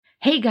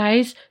Hey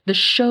guys, the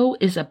show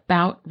is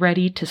about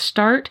ready to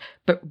start,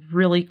 but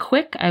really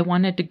quick, I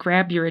wanted to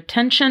grab your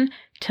attention,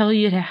 tell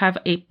you to have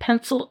a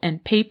pencil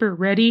and paper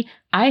ready.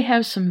 I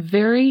have some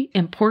very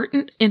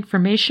important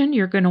information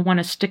you're going to want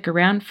to stick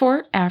around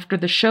for after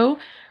the show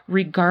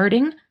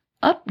regarding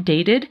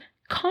updated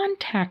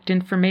contact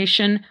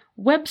information,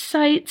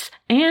 websites,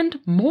 and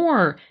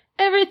more.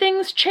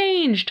 Everything's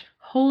changed.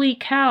 Holy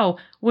cow.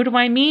 What do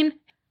I mean?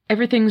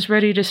 Everything's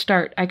ready to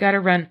start. I gotta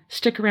run.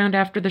 Stick around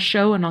after the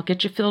show and I'll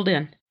get you filled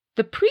in.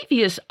 The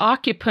previous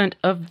occupant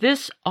of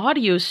this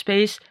audio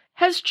space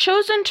has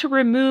chosen to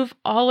remove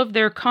all of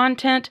their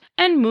content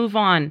and move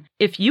on.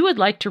 If you would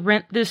like to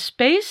rent this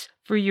space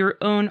for your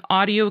own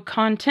audio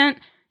content,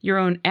 your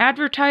own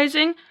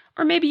advertising,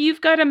 or maybe you've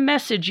got a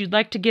message you'd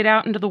like to get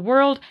out into the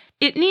world,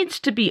 it needs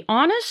to be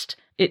honest,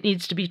 it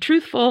needs to be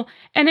truthful,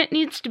 and it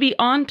needs to be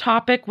on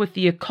topic with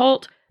the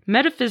occult,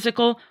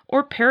 metaphysical,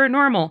 or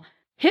paranormal.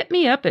 Hit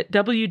me up at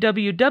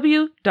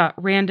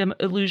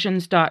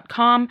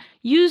www.randomillusions.com.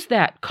 Use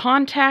that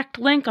contact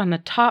link on the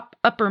top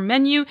upper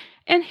menu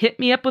and hit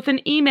me up with an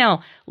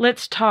email.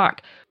 Let's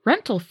talk.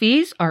 Rental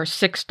fees are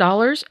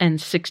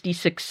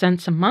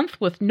 $6.66 a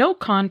month with no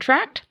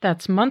contract.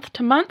 That's month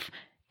to month.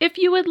 If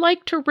you would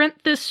like to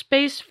rent this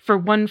space for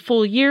 1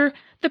 full year,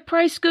 the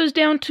price goes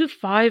down to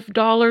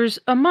 $5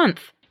 a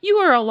month. You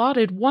are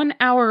allotted 1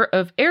 hour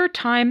of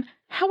airtime.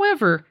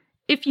 However,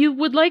 if you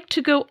would like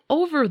to go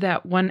over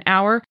that 1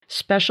 hour,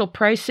 special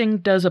pricing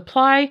does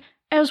apply,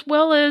 as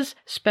well as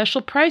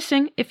special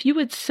pricing if you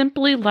would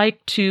simply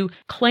like to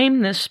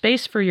claim this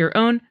space for your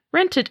own,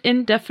 rent it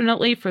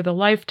indefinitely for the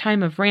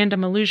lifetime of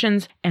Random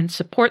Illusions, and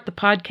support the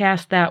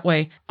podcast that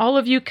way. All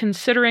of you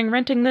considering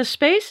renting this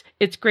space,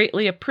 it's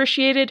greatly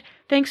appreciated.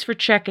 Thanks for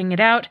checking it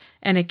out.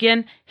 And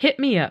again, hit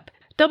me up.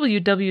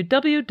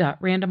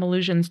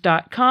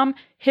 www.randomillusions.com.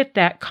 Hit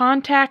that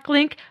contact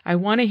link. I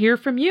want to hear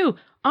from you.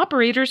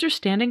 Operators are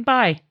standing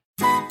by.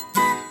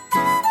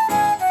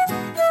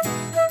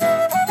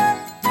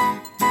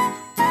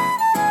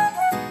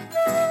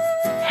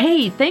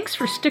 Hey, thanks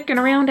for sticking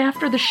around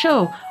after the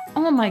show.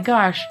 Oh my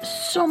gosh,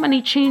 so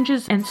many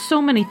changes and so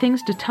many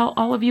things to tell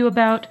all of you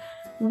about.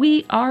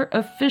 We are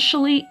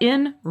officially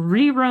in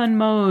rerun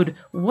mode.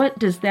 What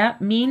does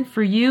that mean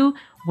for you?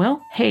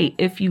 Well, hey,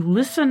 if you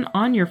listen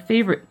on your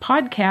favorite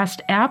podcast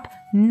app,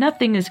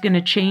 nothing is going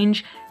to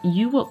change.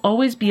 You will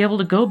always be able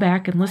to go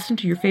back and listen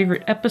to your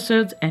favorite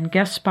episodes and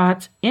guest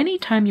spots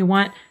anytime you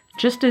want,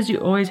 just as you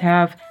always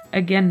have.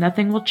 Again,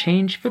 nothing will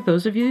change for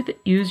those of you that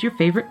use your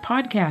favorite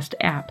podcast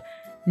app.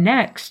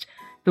 Next,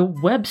 the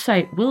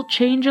website will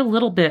change a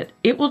little bit.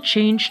 It will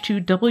change to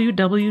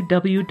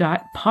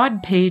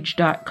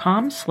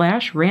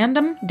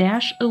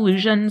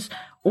www.podpage.com/random-illusions,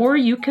 or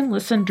you can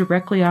listen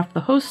directly off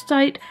the host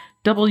site,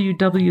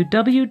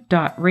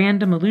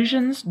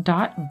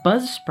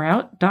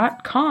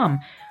 www.randomillusions.buzzsprout.com.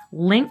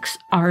 Links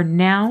are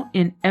now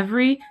in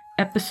every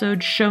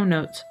episode show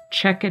notes.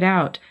 Check it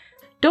out.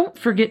 Don't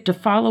forget to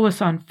follow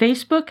us on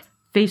Facebook,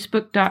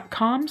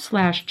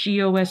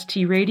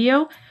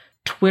 facebook.com/GOSTradio,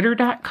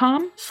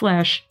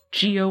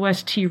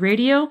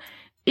 twitter.com/GOSTradio.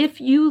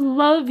 If you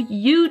love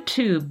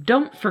YouTube,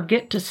 don't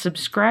forget to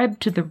subscribe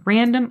to the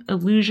Random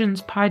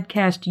Illusions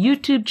Podcast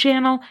YouTube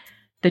channel,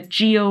 the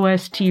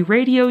GOST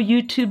Radio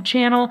YouTube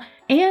channel,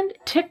 and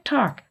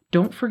TikTok.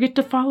 Don't forget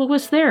to follow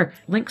us there.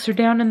 Links are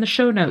down in the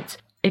show notes.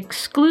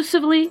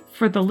 Exclusively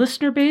for the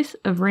listener base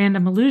of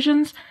Random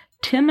Illusions,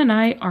 Tim and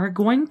I are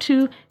going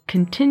to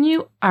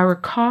continue our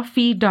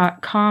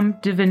Ko-fi.com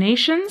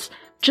divinations.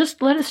 Just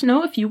let us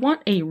know if you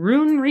want a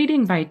rune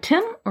reading by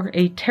Tim or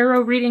a tarot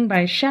reading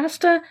by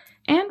Shasta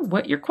and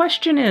what your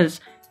question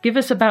is. Give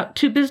us about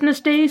 2 business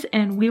days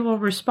and we will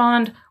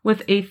respond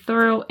with a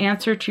thorough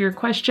answer to your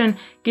question,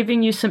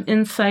 giving you some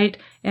insight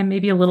and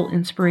maybe a little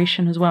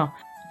inspiration as well.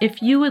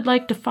 If you would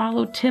like to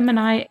follow Tim and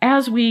I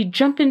as we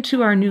jump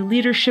into our new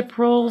leadership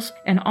roles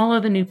and all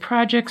of the new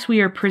projects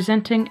we are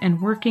presenting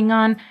and working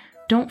on,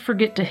 don't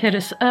forget to hit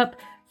us up.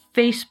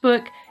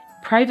 Facebook,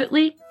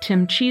 privately,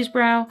 Tim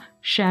Cheesebrow,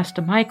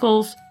 Shasta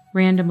Michaels,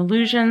 Random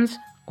Illusions,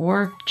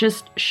 or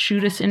just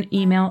shoot us an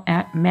email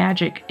at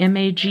magic,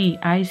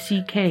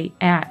 MAGICK,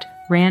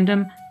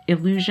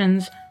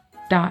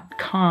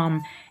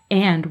 @randomillusions.com.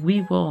 And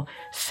we will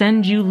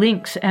send you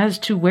links as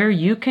to where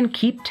you can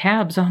keep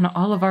tabs on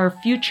all of our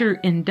future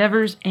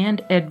endeavors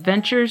and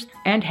adventures.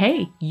 And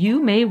hey,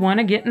 you may want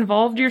to get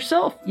involved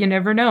yourself. You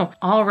never know.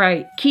 All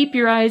right, keep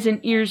your eyes and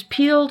ears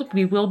peeled.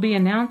 We will be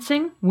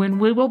announcing when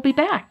we will be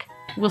back.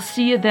 We'll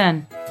see you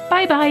then.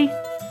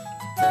 Bye-bye.